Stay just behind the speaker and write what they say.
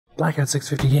Blackout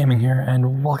 650 Gaming here,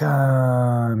 and welcome!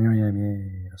 Here I am,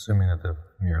 yay. Assuming that the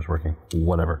mirror is working.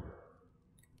 Whatever.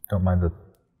 Don't mind the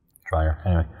dryer.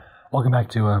 Anyway, welcome back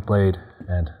to Blade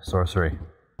and Sorcery.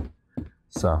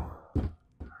 So,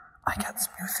 I got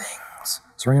some new things.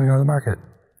 So we're gonna go to the market.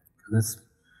 It's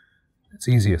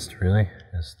easiest, really,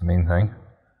 is the main thing.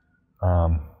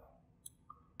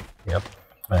 Yep.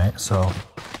 Alright, so,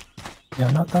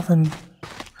 yeah, nothing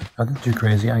too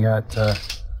crazy. I got,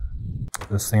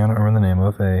 this thing I don't remember the name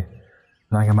of, a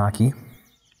Nagamaki.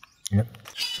 Yep.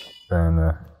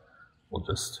 Then we'll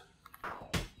just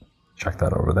check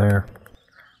that over there.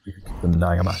 We can keep the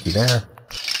Nagamaki there.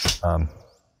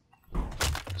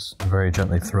 Just very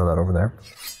gently throw that over there.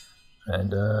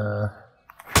 And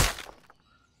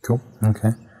cool.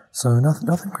 Okay. So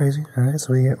nothing crazy. All right.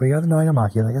 So we got a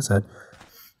Nagamaki, like I said.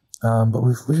 But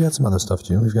we've got some other stuff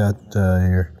too. We've got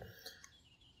your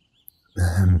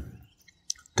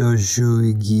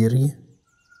Dojugiri,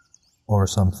 or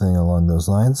something along those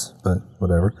lines, but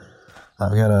whatever.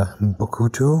 We got a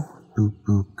Bokuto,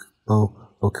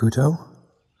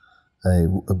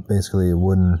 basically a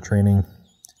wooden training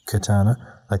katana,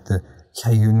 like the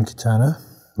Kyun katana,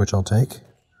 which I'll take.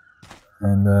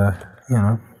 And, you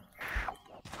know,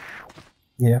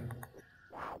 yeah,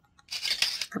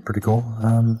 pretty cool.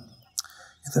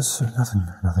 There's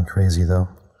nothing crazy though.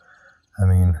 I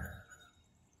mean,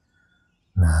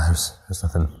 nah, there's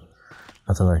nothing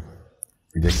like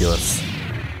ridiculous.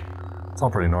 It's all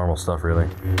pretty normal stuff, really.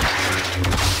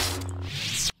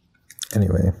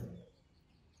 Anyway,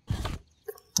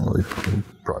 well, we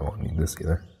probably won't need this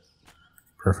either.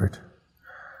 Perfect.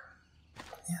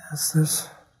 Yes,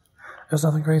 there's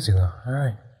nothing crazy though. All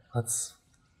right, let's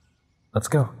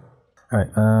go. All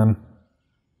right,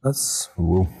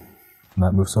 whoa,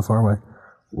 not move so far away.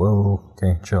 Whoa,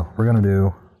 okay, chill.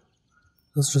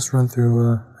 Let's just run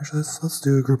through, actually, let's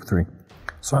do group 3.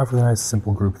 Start off with a nice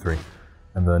simple group 3,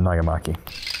 and the Nagamaki.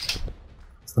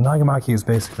 So the Nagamaki is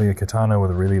basically a katana with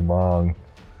a really long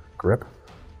grip,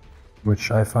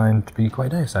 which I find to be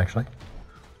quite nice, actually.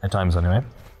 At times, anyway.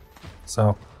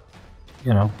 So,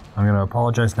 you know, I'm going to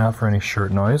apologize now for any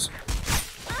shirt noise.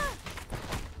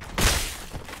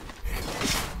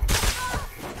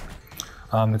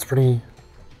 It's pretty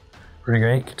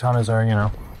great. Katanas are, you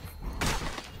know,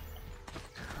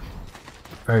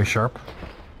 very sharp.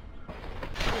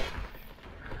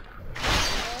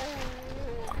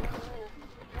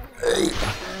 Hey.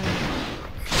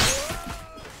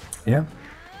 Yeah.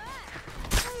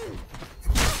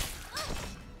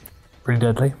 Pretty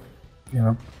deadly, you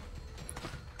know.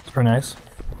 It's pretty nice.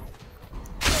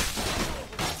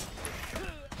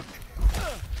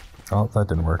 Oh, that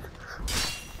didn't work.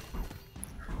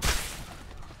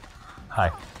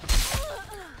 Hi.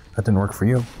 That didn't work for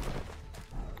you.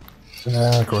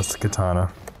 Of course, the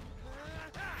katana.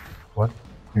 What?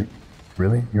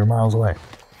 Really? You're miles away.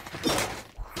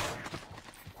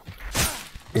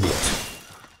 Idiot.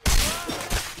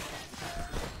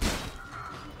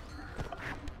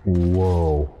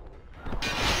 Whoa.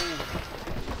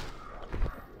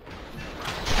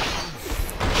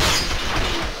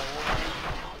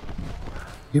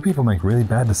 You people make really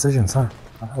bad decisions, huh?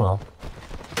 Oh, well.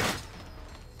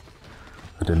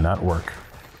 It did not work.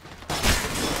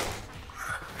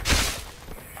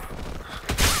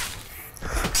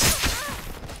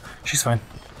 She's fine.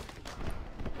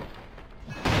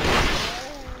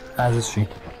 As is she.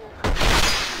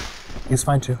 He's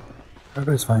fine too.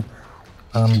 Everybody's fine.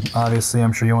 Obviously,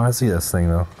 I'm sure you want to see this thing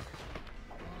though.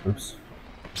 Oops.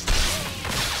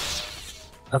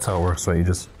 That's how it works, right? You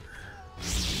just,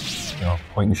 you know,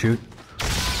 point and shoot.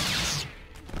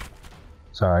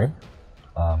 Sorry.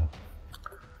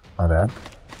 My bad.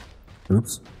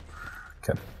 Oops.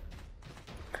 Okay.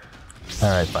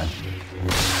 Alright, fine.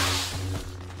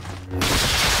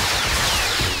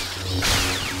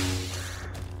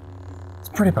 It's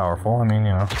pretty powerful, I mean,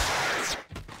 you know.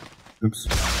 Oops.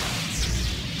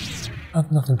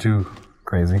 Nothing too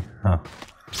crazy. Huh.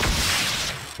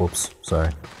 Whoops,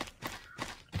 sorry.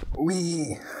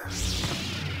 Whee!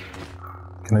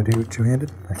 Can I do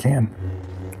two-handed? I can.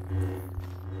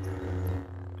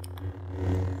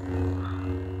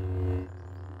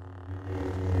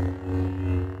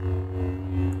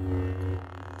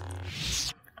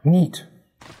 Neat.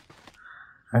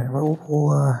 Alright,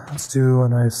 well, let's do a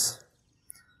nice...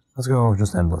 Let's go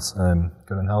just endless.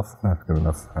 Good in health? Good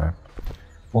enough. Alright.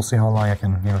 We'll see how long I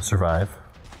can, you know, survive.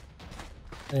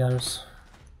 Yeah, there's...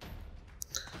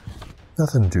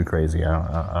 nothing too crazy.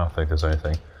 I don't think there's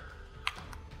anything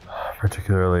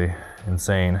particularly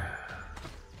insane.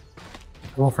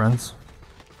 Hello, friends.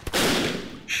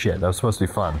 Shit, that was supposed to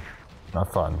be fun.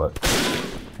 Not fun, but,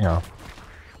 you know.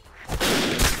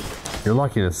 You're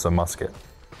lucky this is a musket.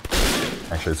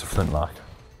 Actually, it's a flintlock.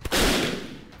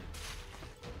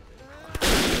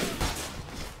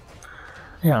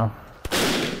 You know.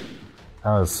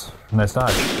 That was a nice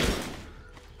dodge.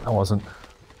 That wasn't.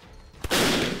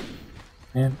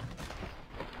 Man.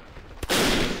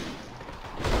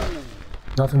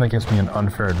 Nothing that gives me an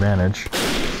unfair advantage.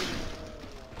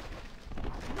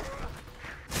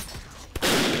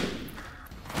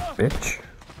 Bitch.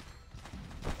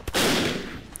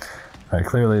 Alright,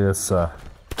 clearly this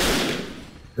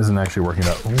isn't actually working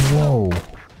out. Whoa!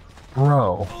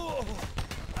 Bro!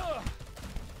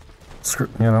 Screw,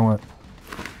 you know what?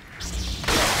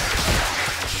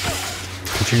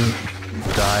 Could you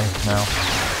die now?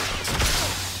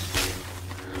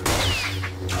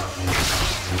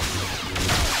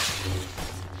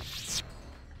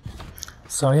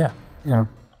 So yeah, you know.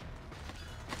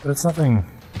 But it's nothing...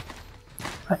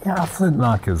 Yeah,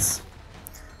 flintlock is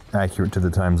accurate to the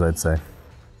times, I'd say.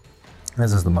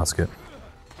 This is the musket.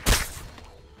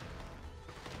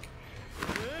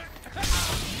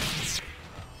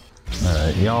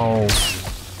 Alright, y'all.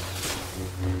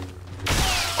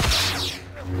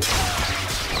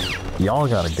 Y'all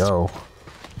gotta go.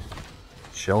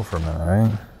 Chill for a minute,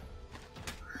 right?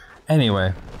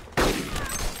 Anyway.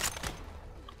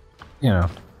 You know.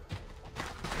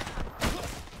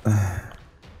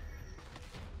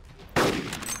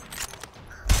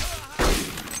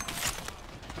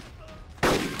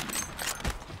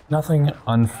 Nothing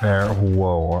unfair,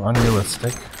 whoa, or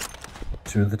unrealistic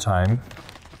to the time,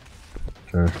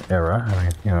 to era, I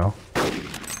mean, you know.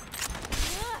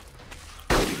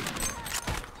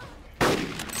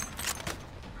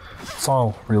 It's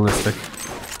all realistic.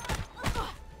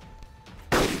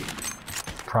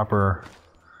 Proper,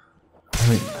 let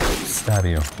me stab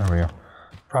you, there we go.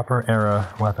 Proper era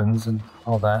weapons and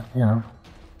all that, you know.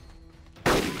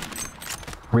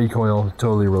 Recoil,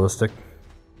 totally realistic.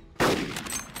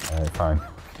 Alright, fine.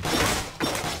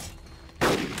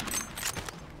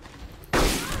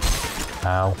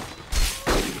 Ow.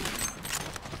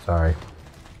 Sorry.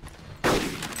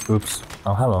 Oops.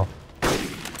 Oh, hello.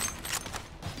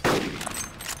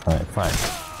 Alright, fine.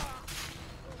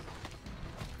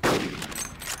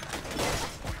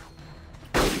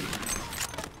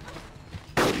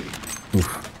 Oof.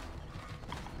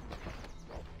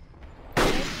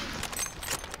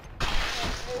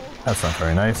 That's not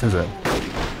very nice, is it?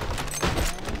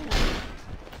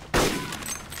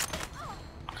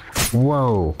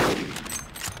 Whoa.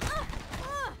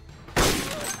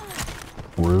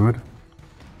 Rude.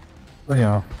 But you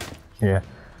know, yeah.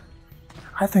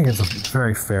 I think it's a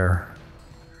very fair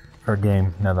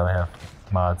game now that I have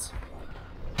mods.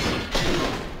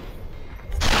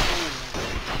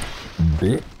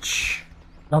 Bitch.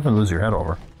 Nothing to lose your head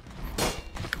over.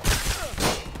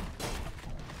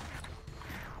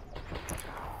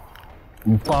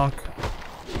 Bonk.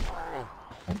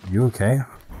 You okay?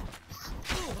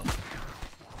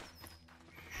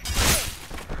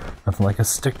 Nothing like a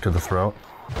stick to the throat.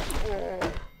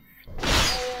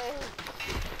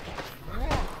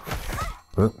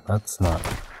 But that's not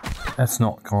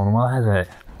going well, has it?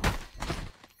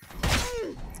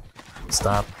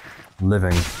 Stop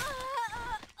living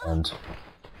and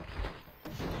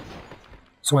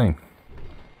swing.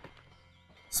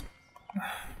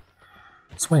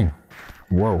 Swing.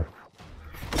 Whoa.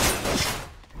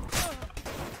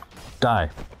 Die.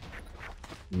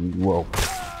 Whoa.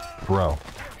 Bro.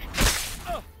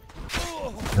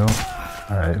 No.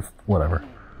 Alright, whatever.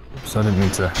 So I didn't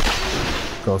mean to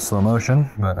go slow motion,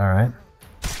 but alright.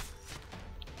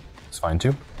 It's fine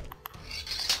too.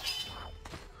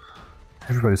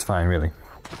 Everybody's fine, really.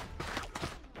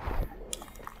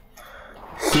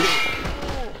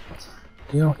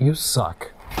 You know, you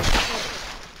suck.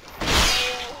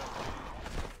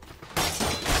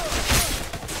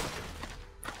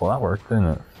 Well, that worked, didn't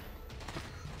it?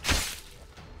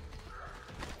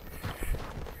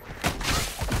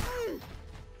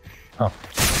 Oh.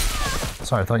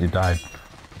 Sorry, I thought you died.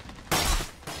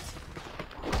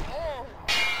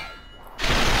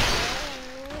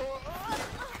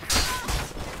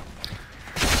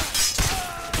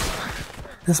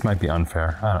 This might be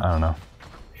unfair. I don't know.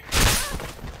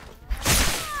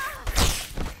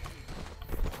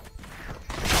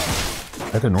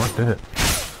 That didn't work, did it?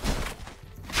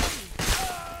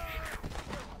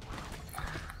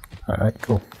 Alright,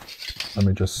 cool. Let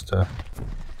me just,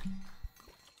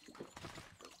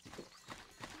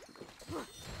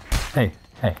 Hey,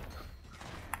 hey.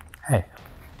 Hey.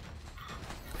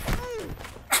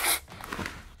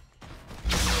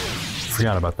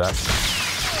 Forgot about that.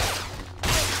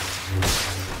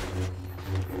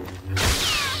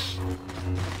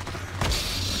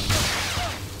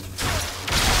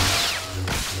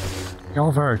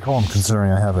 Y'all very calm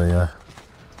considering I have a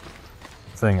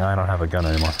thing. I don't have a gun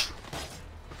anymore.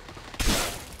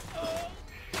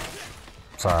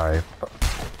 Sorry.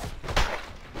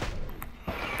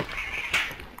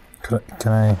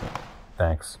 Can I?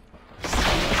 Thanks.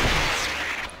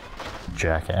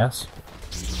 Jackass.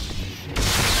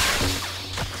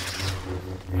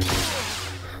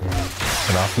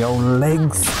 Get off your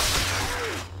legs.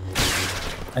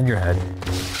 And your head.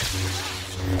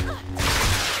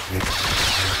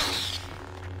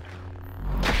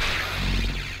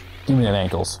 Give me that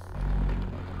ankles.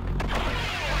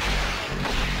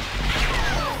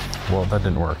 Well, that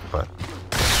didn't work, but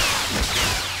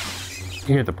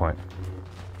you get the point.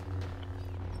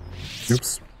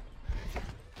 Oops.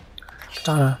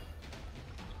 Katana.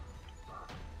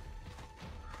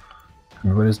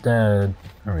 Everybody's dead.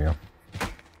 There we go.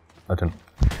 That didn't.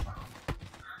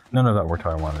 None of that worked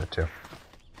how I wanted it to.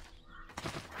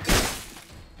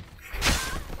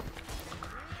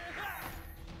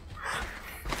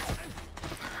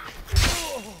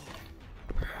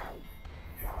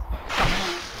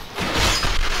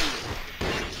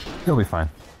 He'll be fine.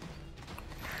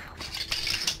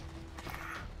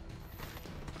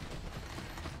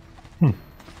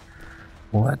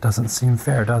 Well, that doesn't seem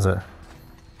fair, does it?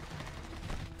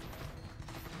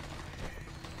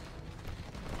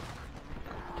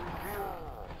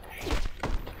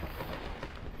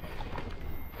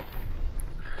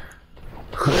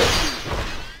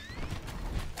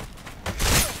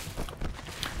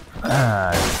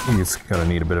 He's gonna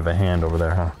need a bit of a hand over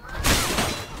there, huh?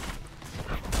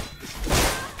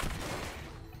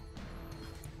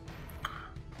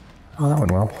 Oh, that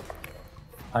went well.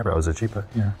 Eyebrows itchy, but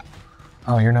yeah.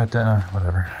 Oh, you're not dead.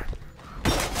 Whatever.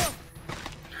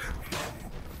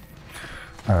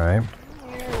 Alright.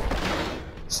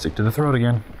 Stick to the throat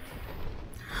again.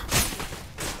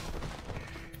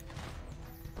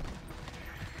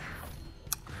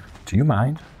 Do you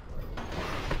mind?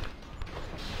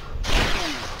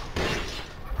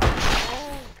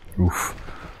 Oof.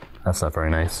 That's not very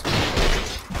nice.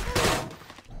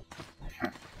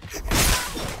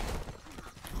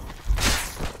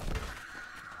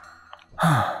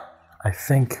 I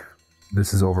think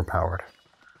this is overpowered.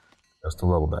 Just a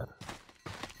little bit.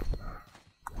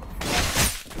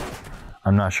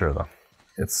 I'm not sure though.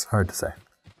 It's hard to say.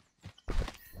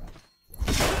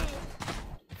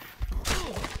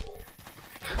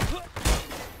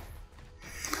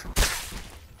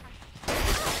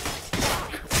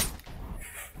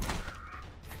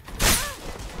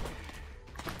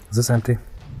 Is this empty?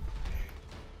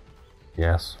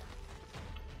 Yes.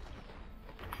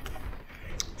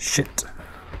 Shit.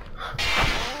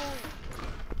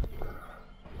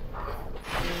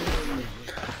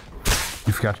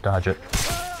 You forgot to dodge it.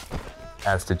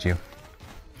 As did you.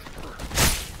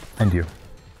 And you.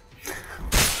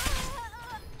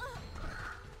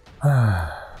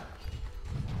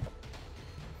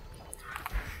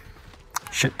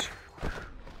 Shit.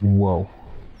 Whoa.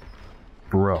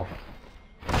 Bro.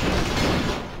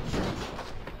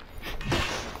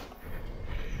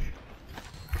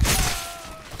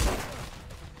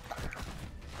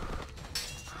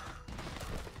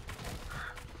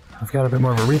 I've got a bit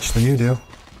more of a reach than you do.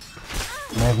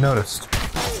 You may have noticed.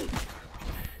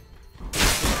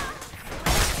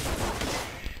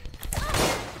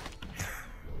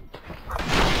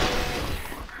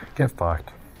 Get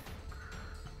fucked.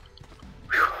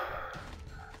 Whew.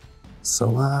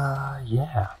 So,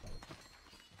 yeah.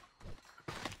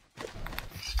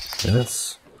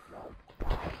 This.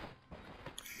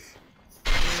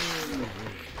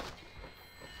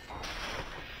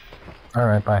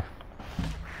 Alright, bye.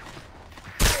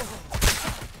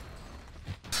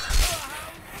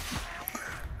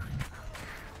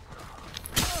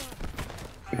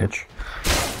 Bitch.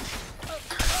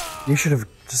 You should have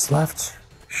just left.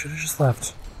 You should have just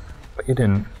left. But you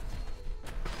didn't.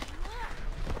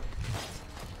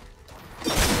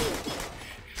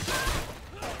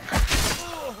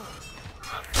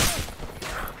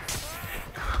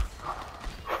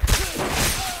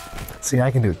 See,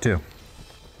 I can do it too.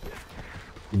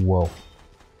 Whoa.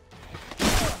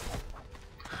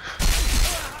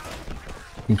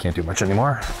 He can't do much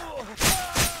anymore.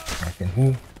 Nor can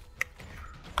he.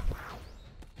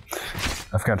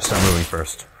 I've got to start moving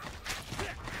first.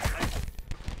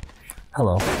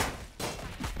 Hello.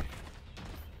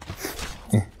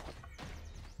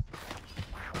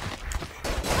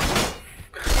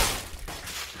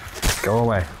 Go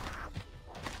away.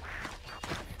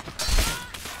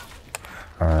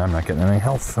 Alright, I'm not getting any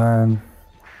health then.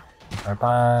 Bye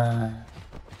bye.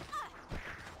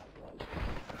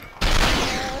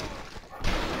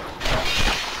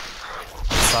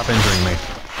 Stop injuring me.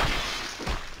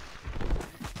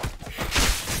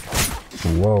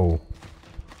 Whoa.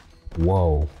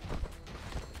 Whoa.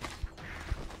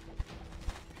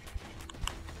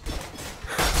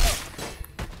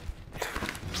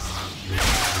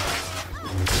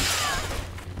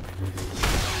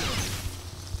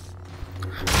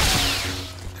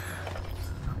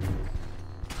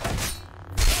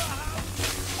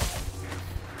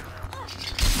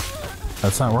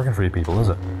 That's not working for you people, is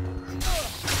it?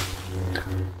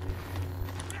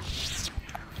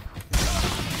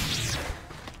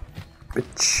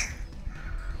 Bitch.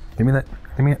 Give me that.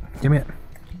 Give me it. Give me it.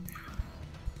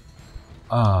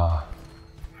 Ah.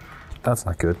 That's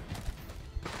not good.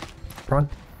 Run.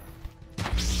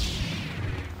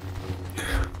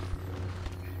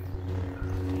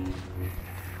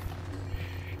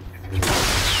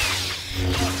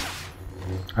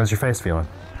 How's your face feeling?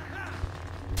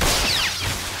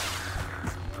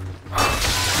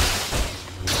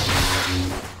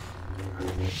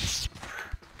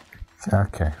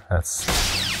 Okay, that's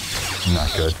not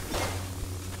good.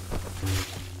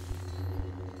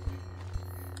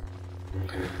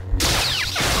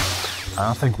 I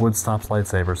don't think wood stops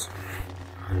lightsabers.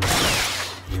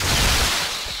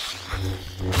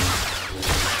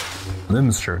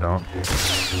 Limbs sure don't.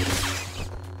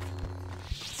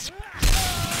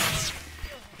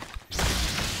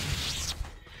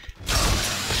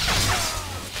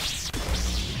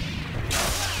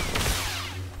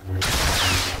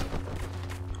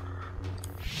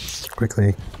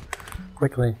 Quickly,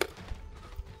 quickly,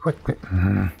 quickly.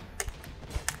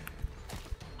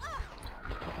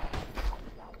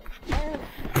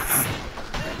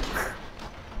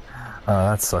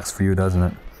 That sucks for you, doesn't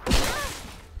it?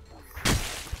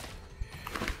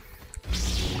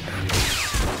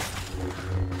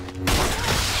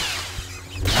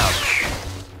 Ouch.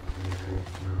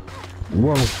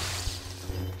 Whoa.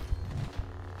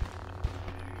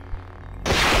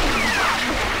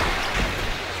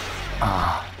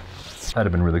 That'd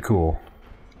have been really cool.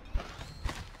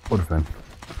 Would have been.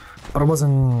 But it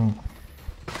wasn't...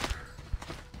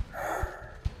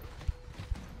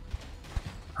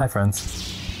 Hi,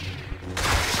 friends.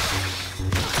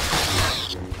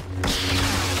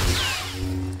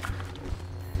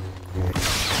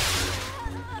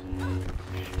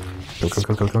 Go, go,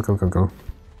 go, go, go, go, go, go.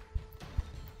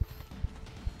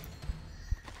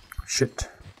 Shit.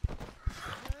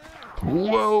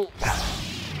 Whoa!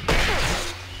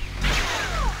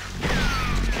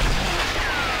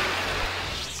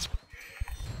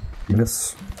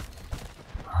 Miss.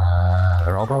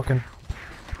 They're all broken.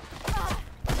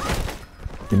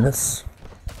 You miss.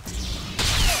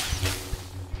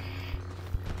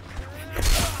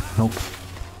 Nope.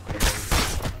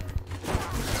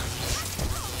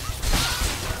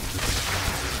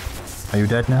 Are you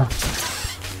dead now?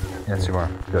 Yes, you are.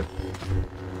 Good.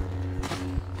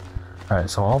 Alright,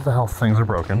 so all the health things are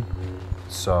broken.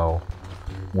 So,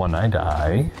 when I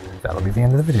die, that'll be the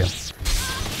end of the video.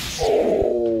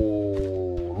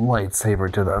 Oh,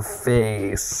 lightsaber to the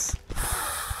face.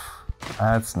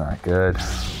 That's not good.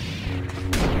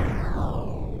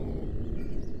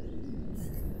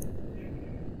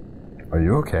 Are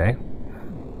you okay?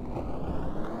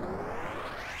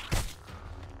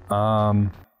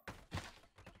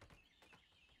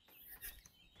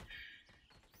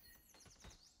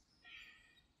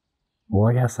 Well,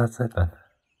 I guess that's it then.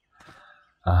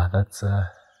 That's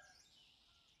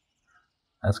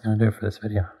gonna do it for this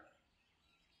video.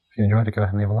 If you enjoyed it, go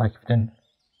ahead and leave a like. If you didn't,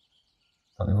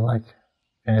 don't leave a like.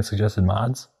 Any suggested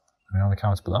mods? Let me know in the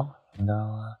comments below, and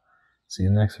I'll see you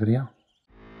in the next video.